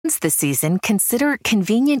exams this season, consider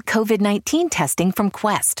convenient COVID-19 testing from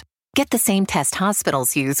Quest. Get the same test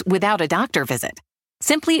hospitals use without a doctor visit.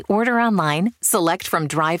 Simply order online, select from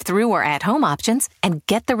drive-through or at-home options, and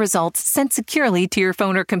get the results sent securely to your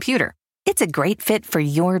phone or computer. It's a great fit for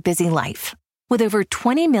your busy life. With over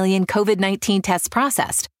 20 million COVID-19 tests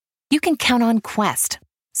processed, you can count on Quest.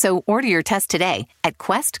 So order your test today at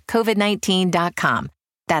questcovid19.com.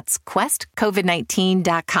 That's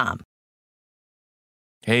questcovid19.com.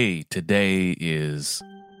 Hey, today is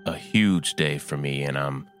a huge day for me, and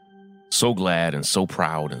I'm so glad and so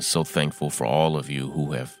proud and so thankful for all of you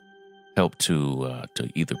who have helped to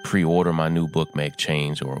either pre-order my new book, Make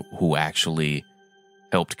Change, or who actually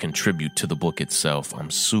helped contribute to the book itself.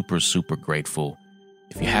 I'm super, super grateful.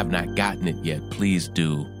 If you have not gotten it yet, please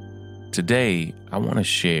do. Today, I want to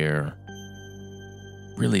share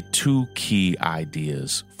really two key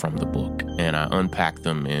ideas from the book, and I unpack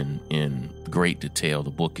them in great detail.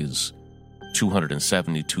 The book is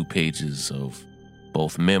 272 pages of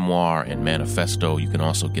both memoir and manifesto. You can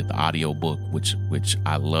also get the audiobook, which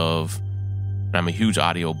I love. And I'm a huge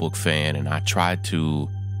audiobook fan, and I tried to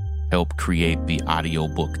help create the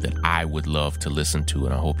audiobook that I would love to listen to,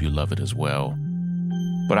 and I hope you love it as well.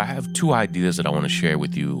 But I have two ideas that I want to share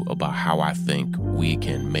with you about how I think we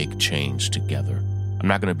can make change together. I'm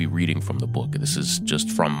not going to be reading from the book. This is just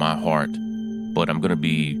from my heart, but I'm going to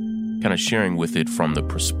be kind of sharing with it from the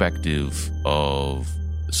perspective of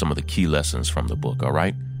some of the key lessons from the book, all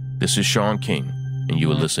right? This is Sean King, and you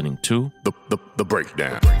are listening to The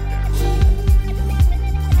Breakdown.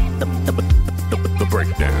 The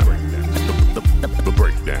Breakdown. The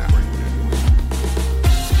Breakdown.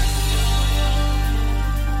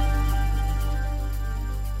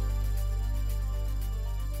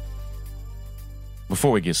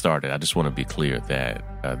 Before we get started, I just want to be clear that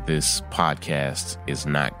this podcast is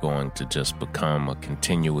not going to just become a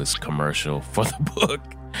continuous commercial for the book.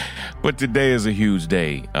 But today is a huge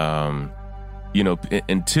day. Until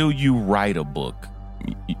you write a book,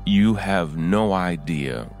 you have no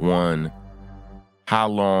idea, one, how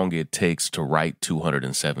long it takes to write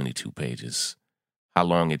 272 pages, how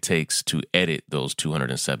long it takes to edit those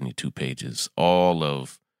 272 pages, all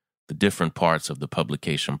of the different parts of the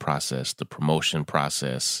publication process, the promotion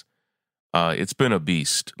process. It's been a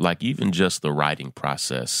beast. Like even just the writing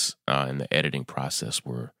process and the editing process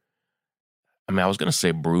I was going to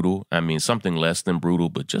say brutal. Something less than brutal,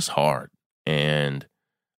 but just hard. And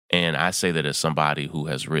I say that as somebody who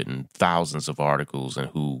has written thousands of articles and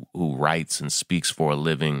who writes and speaks for a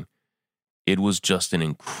living. It was just an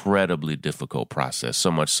incredibly difficult process,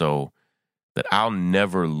 so much so that I'll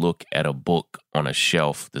never look at a book on a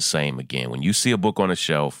shelf the same again. When you see a book on a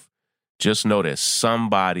shelf, just know that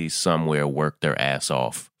somebody somewhere worked their ass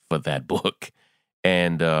off for that book.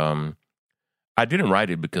 And I didn't write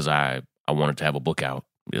it because I wanted to have a book out.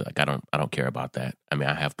 Like I don't care about that.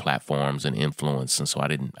 I have platforms and influence, and so I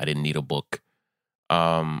didn't need a book.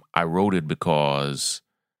 I wrote it because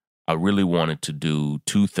I really wanted to do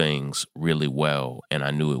two things really well, and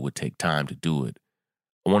I knew it would take time to do it.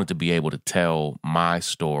 I wanted to be able to tell my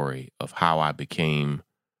story of how I became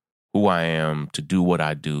who I am, to do what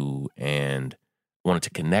I do, and wanted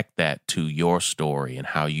to connect that to your story and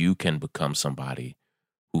how you can become somebody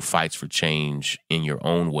who fights for change in your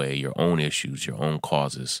own way, your own issues, your own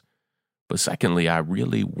causes. But secondly, I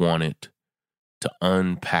really wanted to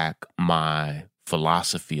unpack my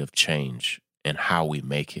philosophy of change and how we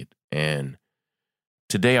make it. And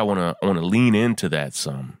today I want to lean into that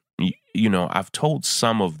some. I've told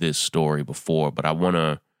some of this story before, but I want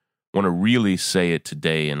to really say it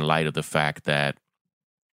today in light of the fact that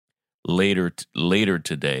later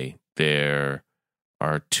today there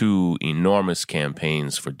are two enormous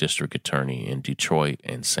campaigns for district attorney in Detroit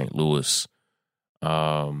and St. Louis,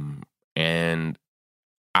 and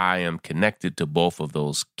I am connected to both of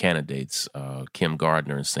those candidates. Kim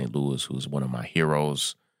Gardner in St. Louis, who's one of my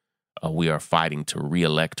heroes. We are fighting to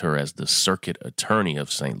reelect her as the circuit attorney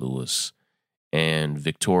of St. Louis, and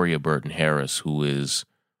Victoria Burton Harris, who is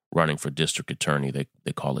running for district attorney.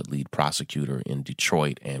 They call it lead prosecutor in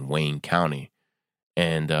Detroit and Wayne County.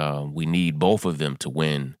 And we need both of them to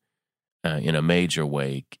win in a major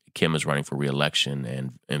way. Kim is running for reelection,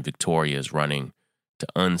 and Victoria is running to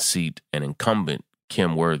unseat an incumbent,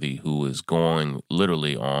 Kim Worthy, who is going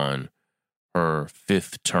literally on her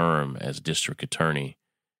fifth term as district attorney.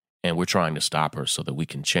 And we're trying to stop her so that we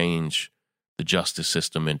can change the justice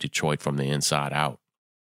system in Detroit from the inside out.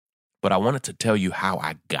 But I wanted to tell you how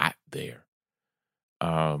I got there.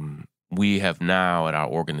 We have now, at our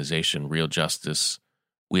organization, Real Justice,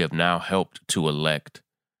 we have now helped to elect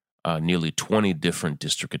nearly 20 different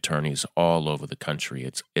district attorneys all over the country.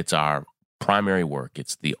 It's our primary work.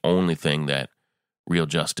 It's the only thing that Real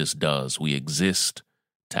Justice does. We exist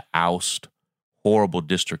to oust horrible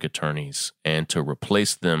district attorneys and to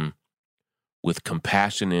replace them with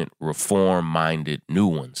compassionate, reform-minded new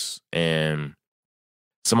ones. And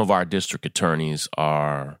some of our district attorneys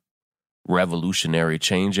are revolutionary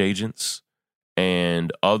change agents,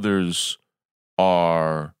 and others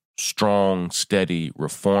are strong, steady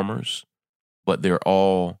reformers, but they're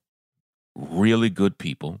all really good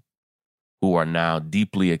people who are now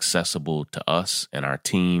deeply accessible to us and our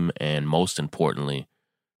team, and most importantly,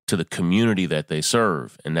 to the community that they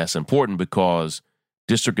serve. And that's important because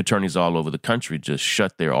district attorneys all over the country just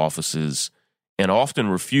shut their offices and often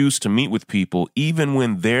refuse to meet with people even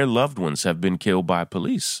when their loved ones have been killed by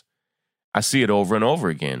police. I see it over and over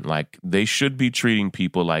again. Like, they should be treating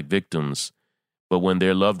people like victims, but when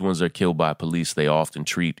their loved ones are killed by police, they often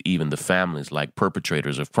treat even the families like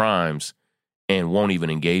perpetrators of crimes and won't even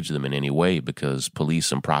engage them in any way because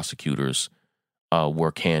police and prosecutors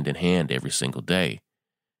work hand in hand every single day.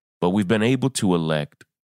 But we've been able to elect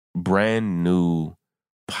brand new,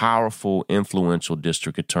 powerful, influential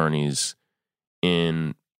district attorneys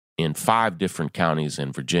in 5 different counties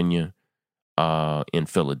in Virginia, in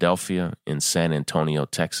Philadelphia, in San Antonio,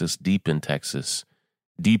 Texas, deep in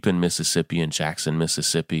Mississippi, in Jackson,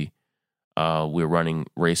 Mississippi. We're running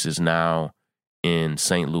races now in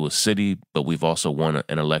St. Louis City, but we've also won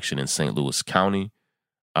an election in St. Louis County.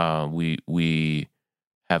 We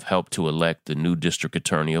have helped to elect the new district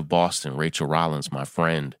attorney of Boston, Rachel Rollins, my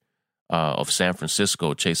friend, of San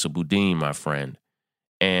Francisco, Chesa Boudin, my friend,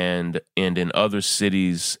 and in other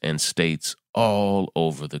cities and states all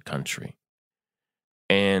over the country.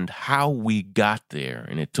 And how we got there,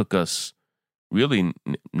 and it took us really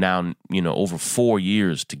now, over 4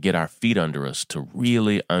 years to get our feet under us to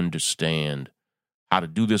really understand how to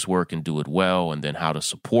do this work and do it well, and then how to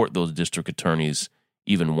support those district attorneys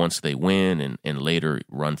even once they win and later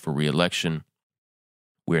run for re-election.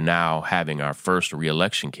 We're now having our first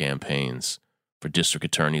re-election campaigns for district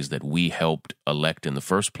attorneys that we helped elect in the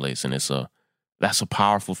first place. And that's a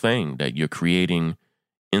powerful thing, that you're creating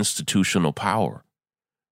institutional power.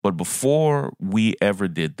 But before we ever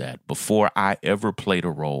did that, before I ever played a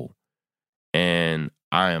role, and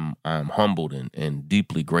I am humbled and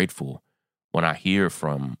deeply grateful when I hear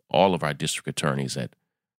from all of our district attorneys at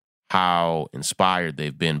how inspired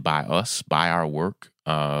they've been by us, by our work,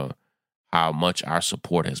 how much our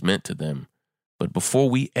support has meant to them. But before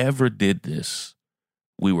we ever did this,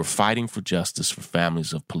 we were fighting for justice for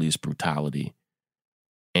families of police brutality.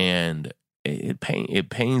 And it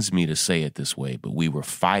pains me to say it this way, but we were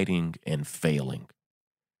fighting and failing.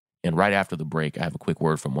 And right after the break, I have a quick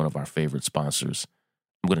word from one of our favorite sponsors.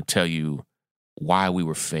 I'm going to tell you why we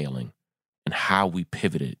were failing and how we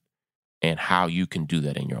pivoted and how you can do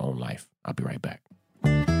that in your own life. I'll be right back.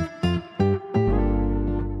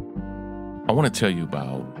 I want to tell you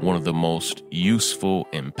about one of the most useful,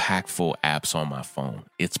 impactful apps on my phone.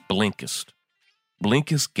 It's Blinkist.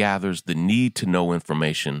 Blinkist gathers the need-to-know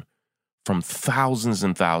information from thousands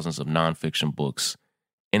and thousands of nonfiction books,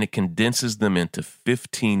 and it condenses them into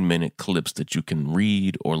 15-minute clips that you can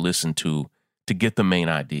read or listen to get the main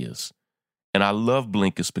ideas. And I love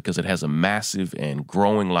Blinkist because it has a massive and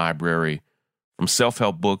growing library from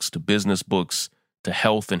self-help books to business books to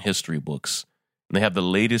health and history books. And they have the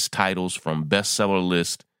latest titles from bestseller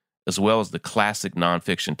lists, as well as the classic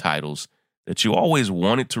nonfiction titles that you always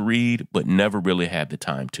wanted to read but never really had the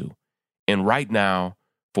time to. And right now,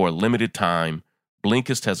 for a limited time,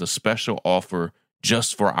 Blinkist has a special offer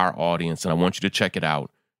just for our audience, and I want you to check it out.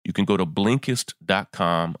 You can go to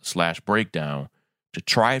Blinkist.com/breakdown to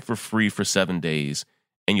try it for free for 7 days,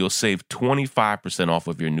 and you'll save 25% off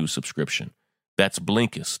of your new subscription. That's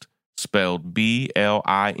Blinkist, spelled Blinkist,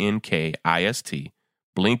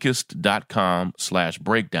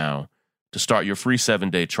 Blinkist.com/breakdown to start your free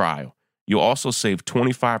 7-day trial. You'll also save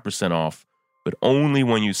 25% off, but only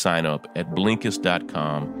when you sign up at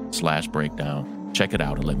Blinkist.com/breakdown. Check it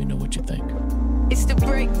out and let me know what you think. It's the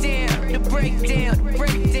breakdown, the breakdown, the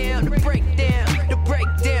breakdown, the breakdown, the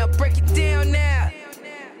breakdown. Break it down now.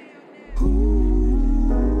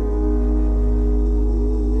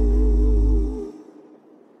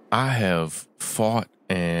 I have fought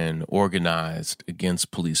and organized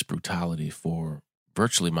against police brutality for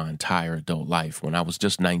virtually my entire adult life. When I was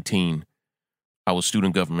just 19, I was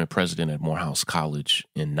student government president at Morehouse College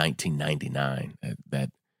in 1999. That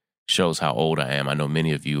shows how old I am. I know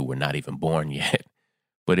many of you were not even born yet.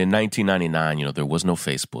 But in 1999, there was no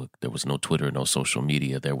Facebook, there was no Twitter, no social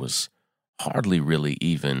media. There was hardly really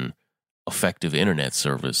even a effective internet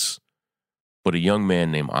service. But a young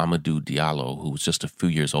man named Amadou Diallo, who was just a few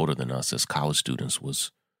years older than us as college students,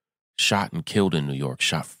 was shot and killed in New York,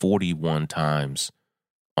 shot 41 times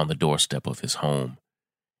on the doorstep of his home.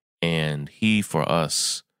 And he, for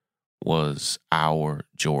us, was our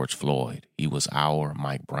George Floyd. He was our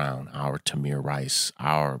Mike Brown, our Tamir Rice,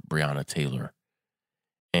 our Breonna Taylor.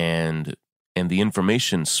 And the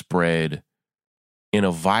information spread in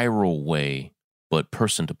a viral way, but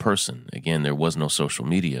person to person. Again, there was no social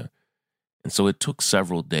media. And so it took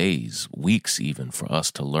several days, weeks even, for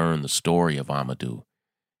us to learn the story of Amadou.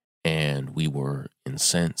 And we were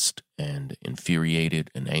incensed and infuriated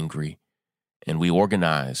and angry. And we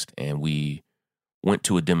organized and we went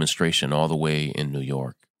to a demonstration all the way in New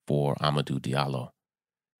York for Amadou Diallo.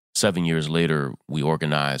 7 years later, we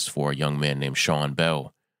organized for a young man named Sean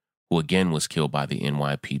Bell, who again was killed by the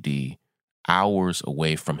NYPD hours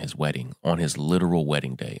away from his wedding, on his literal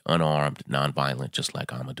wedding day, unarmed, nonviolent, just like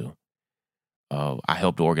Amadou. I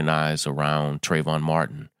helped organize around Trayvon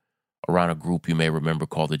Martin, around a group you may remember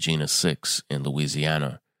called the Gina Six in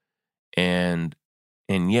Louisiana. And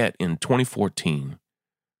yet in 2014,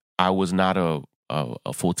 I was not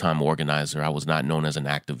a full-time organizer. I was not known as an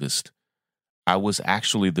activist. I was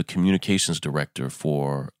actually the communications director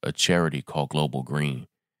for a charity called Global Green.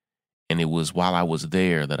 And it was while I was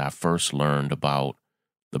there that I first learned about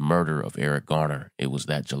the murder of Eric Garner. It was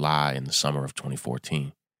that July in the summer of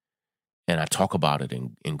 2014. And I talk about it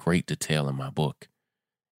in great detail in my book.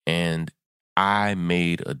 And I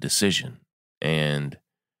made a decision. And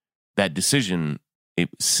that decision,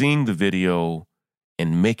 seeing the video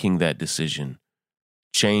and making that decision,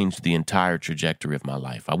 changed the entire trajectory of my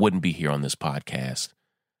life. I wouldn't be here on this podcast.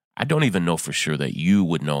 I don't even know for sure that you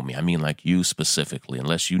would know me. I mean, like you specifically,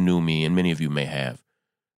 unless you knew me, and many of you may have,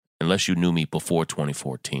 unless you knew me before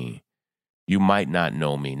 2014. You might not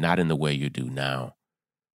know me, not in the way you do now.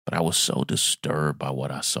 But I was so disturbed by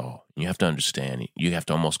what I saw. You have to understand, you have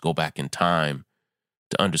to almost go back in time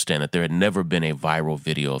to understand that there had never been a viral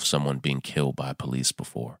video of someone being killed by police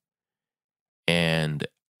before. And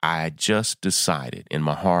I just decided in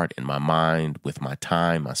my heart, in my mind, with my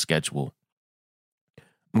time, my schedule,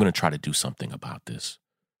 I'm going to try to do something about this.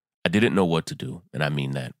 I didn't know what to do, and I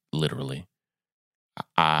mean that literally.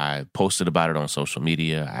 I posted about it on social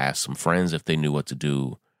media. I asked some friends if they knew what to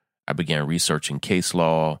do. I began researching case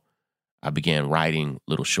law. I began writing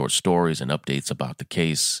little short stories and updates about the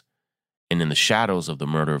case. And in the shadows of the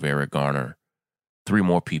murder of Eric Garner, 3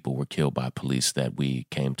 more people were killed by police that we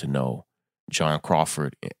came to know. John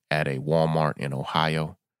Crawford at a Walmart in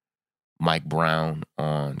Ohio, Mike Brown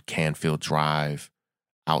on Canfield Drive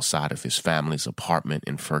outside of his family's apartment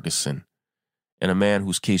in Ferguson, and a man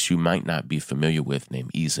whose case you might not be familiar with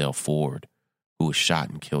named Ezell Ford, who was shot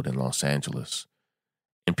and killed in Los Angeles.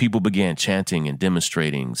 And people began chanting and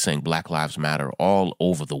demonstrating, saying Black Lives Matter all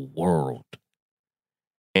over the world.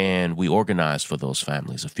 And we organized for those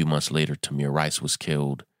families. A few months later, Tamir Rice was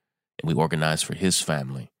killed, and we organized for his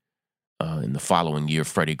family. In the following year,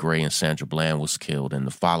 Freddie Gray and Sandra Bland was killed. In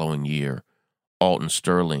the following year, Alton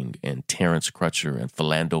Sterling and Terrence Crutcher and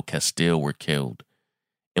Philando Castile were killed.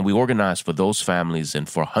 And we organized for those families and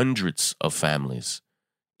for hundreds of families.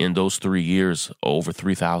 In those 3 years, over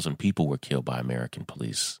 3,000 people were killed by American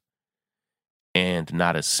police. And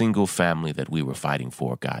not a single family that we were fighting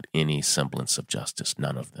for got any semblance of justice,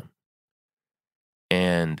 none of them.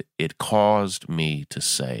 And it caused me to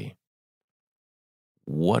say,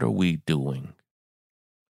 what are we doing?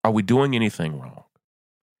 Are we doing anything wrong?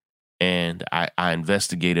 And I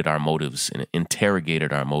investigated our motives and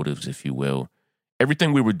interrogated our motives, if you will.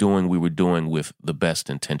 Everything we were doing with the best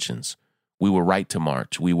intentions. We were right to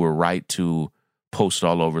march. We were right to post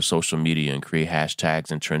all over social media and create hashtags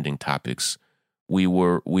and trending topics. We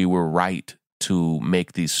were right to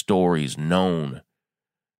make these stories known.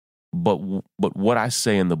 But what I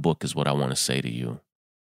say in the book is what I want to say to you.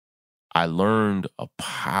 I learned a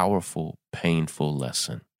powerful, painful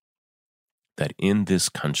lesson that in this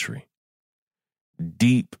country,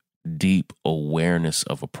 deep, deep awareness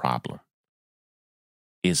of a problem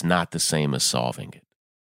is not the same as solving it.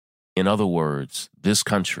 In other words, this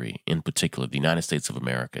country, in particular, the United States of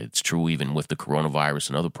America, it's true even with the coronavirus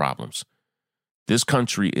and other problems, this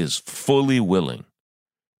country is fully willing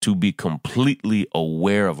to be completely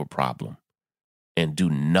aware of a problem and do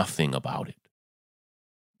nothing about it.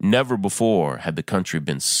 Never before had the country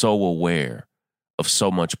been so aware of so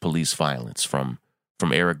much police violence, from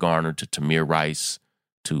Eric Garner to Tamir Rice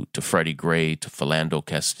to Freddie Gray to Philando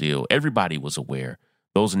Castile. Everybody was aware.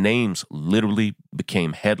 Those names literally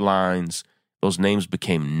became headlines. Those names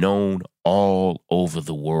became known all over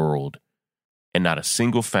the world and not a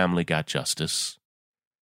single family got justice.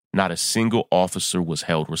 Not a single officer was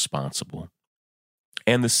held responsible.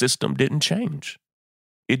 And the system didn't change.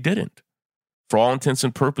 It didn't. For all intents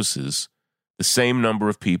and purposes, the same number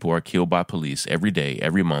of people are killed by police every day,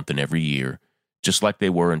 every month, and every year, just like they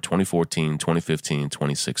were in 2014, 2015,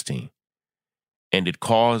 2016. And it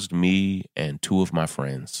caused me and two of my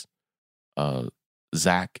friends,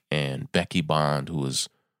 Zach and Becky Bond, who is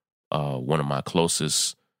one of my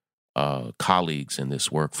closest colleagues in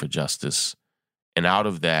this work for justice. And out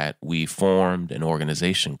of that, we formed an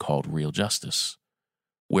organization called Real Justice,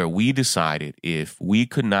 where we decided if we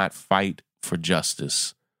could not fight for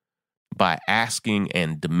justice by asking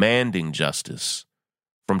and demanding justice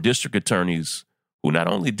from district attorneys who not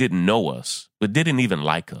only didn't know us, but didn't even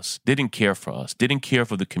like us, didn't care for us, didn't care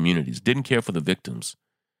for the communities, didn't care for the victims.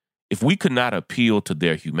 If we could not appeal to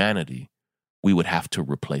their humanity, we would have to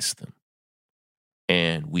replace them.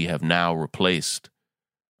 And we have now replaced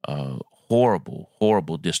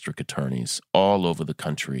horrible district attorneys all over the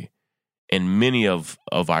country. And many of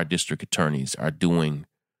our district attorneys are doing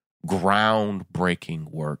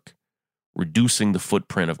groundbreaking work, reducing the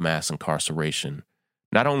footprint of mass incarceration,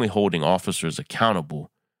 not only holding officers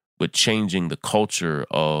accountable, but changing the culture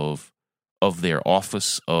of their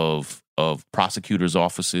office, of prosecutors'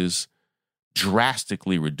 offices,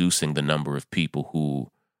 drastically reducing the number of people who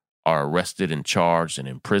are arrested and charged and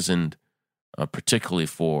imprisoned, particularly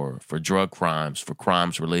for drug crimes, for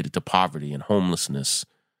crimes related to poverty and homelessness.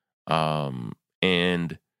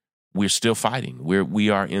 And we're still fighting. We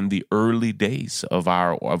are in the early days of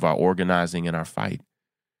our organizing and our fight.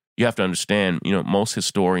 You have to understand, most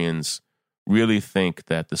historians really think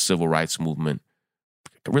that the civil rights movement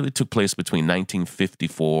really took place between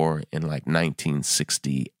 1954 and like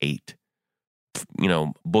 1968.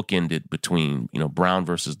 Bookended between, Brown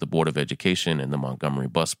versus the Board of Education and the Montgomery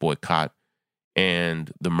bus boycott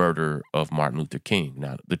and the murder of Martin Luther King.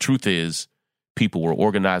 Now, the truth is, people were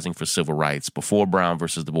organizing for civil rights before Brown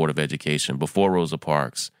versus the Board of Education, before Rosa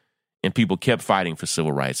Parks, and people kept fighting for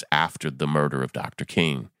civil rights after the murder of Dr.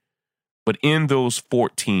 King. But in those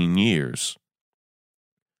 14 years,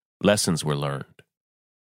 lessons were learned.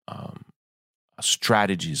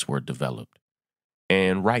 Strategies were developed.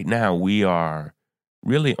 And right now, we are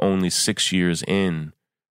really only 6 years in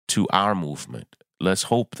to our movement. Let's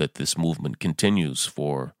hope that this movement continues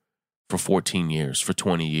for 14 years, for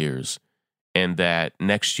 20 years, and that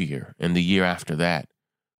next year and the year after that,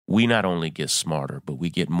 we not only get smarter, but we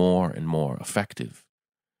get more and more effective.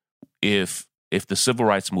 If the civil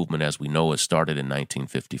rights movement as we know it started in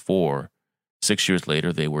 1954, 6 years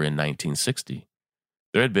later, they were in 1960.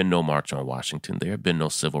 There had been no March on Washington. There had been no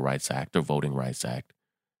Civil Rights Act or Voting Rights Act.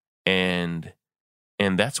 And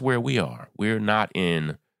that's where we are. We're not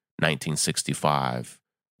in 1965.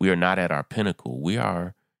 We are not at our pinnacle. We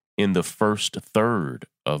are in the first third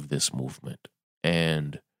of this movement.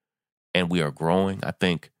 And we are growing. I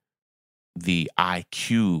think the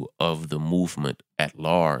IQ of the movement at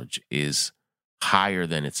large is higher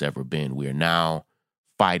than it's ever been. We are now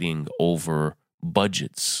fighting over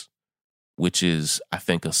budgets, which is, I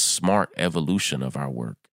think, a smart evolution of our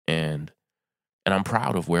work. And I'm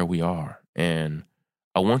proud of where we are. And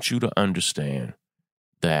I want you to understand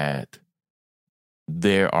that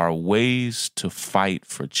there are ways to fight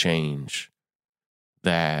for change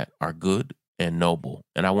that are good and noble.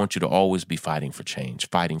 And I want you to always be fighting for change,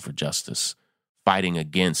 fighting for justice, fighting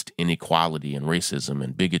against inequality and racism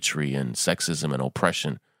and bigotry and sexism and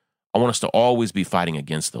oppression. I want us to always be fighting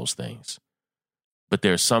against those things. But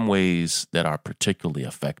there are some ways that are particularly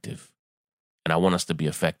effective. And I want us to be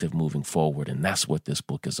effective moving forward. And that's what this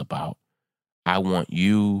book is about. I want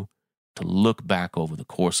you to look back over the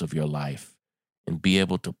course of your life and be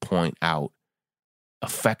able to point out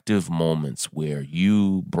effective moments where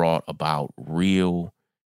you brought about real,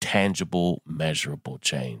 tangible, measurable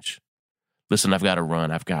change. Listen, I've got to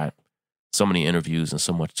run. I've got so many interviews and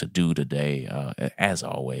so much to do today, as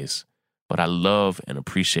always. But I love and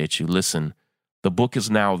appreciate you. Listen, the book is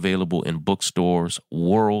now available in bookstores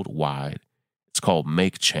worldwide. It's called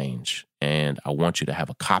Make Change, and I want you to have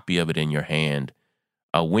a copy of it in your hand.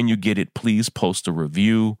 When you get it, please post a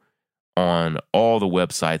review on all the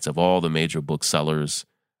websites of all the major booksellers.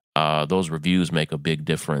 Those reviews make a big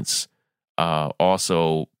difference.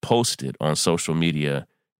 Also, post it on social media.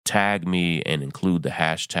 Tag me and include the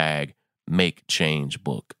hashtag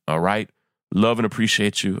 #MakeChangeBook. All right? Love and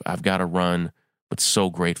appreciate you. I've got to run, but so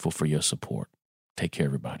grateful for your support. Take care,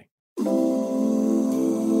 everybody.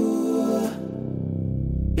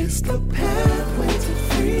 It's the pathway to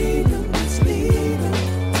freedom. It's leading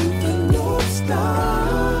to the North Star.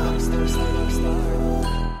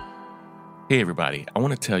 Hey, everybody. I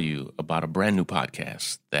want to tell you about a brand new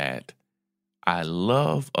podcast that I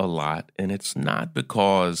love a lot. And it's not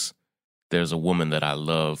because there's a woman that I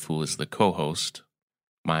love who is the co-host,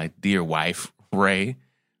 my dear wife, Ray,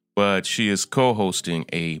 but she is co-hosting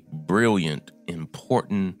a brilliant,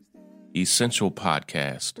 important, essential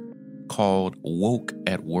podcast called Woke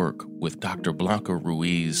at Work with Dr. Blanca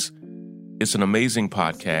Ruiz. It's an amazing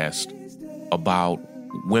podcast about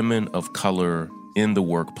women of color in the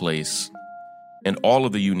workplace and all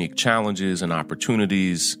of the unique challenges and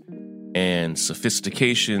opportunities and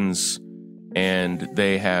sophistications. And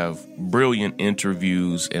they have brilliant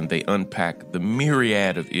interviews and they unpack the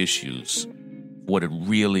myriad of issues, what it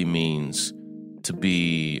really means to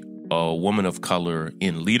be a woman of color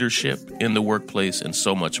in leadership, in the workplace, and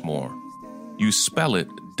so much more. You spell it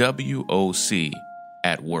WOC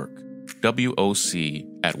at work. WOC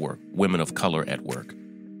at work. Women of color at work.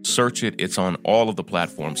 Search it. It's on all of the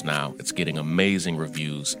platforms now. It's getting amazing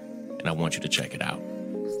reviews, and I want you to check it out.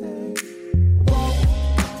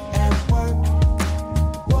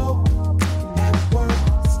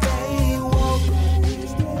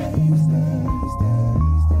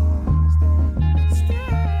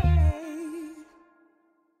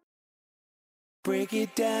 Break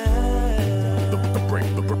it down. The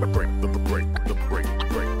breakdown. The breakdown. The breakdown.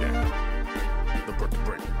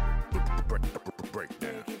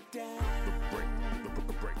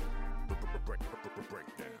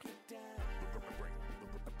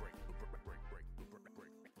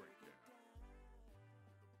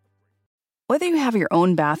 Whether you have your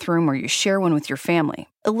own bathroom or you share one with your family,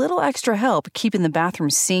 a little extra help keeping the bathroom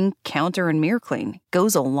sink, counter, and mirror clean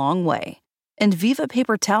goes a long way. And Viva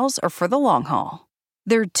paper towels are for the long haul.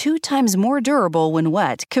 They're 2 times more durable when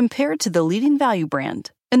wet compared to the leading value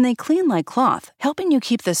brand, and they clean like cloth, helping you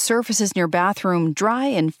keep the surfaces in your bathroom dry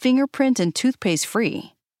and fingerprint and toothpaste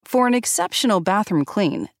free. For an exceptional bathroom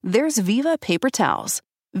clean, there's Viva paper towels.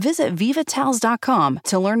 Visit vivatowels.com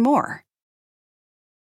to learn more.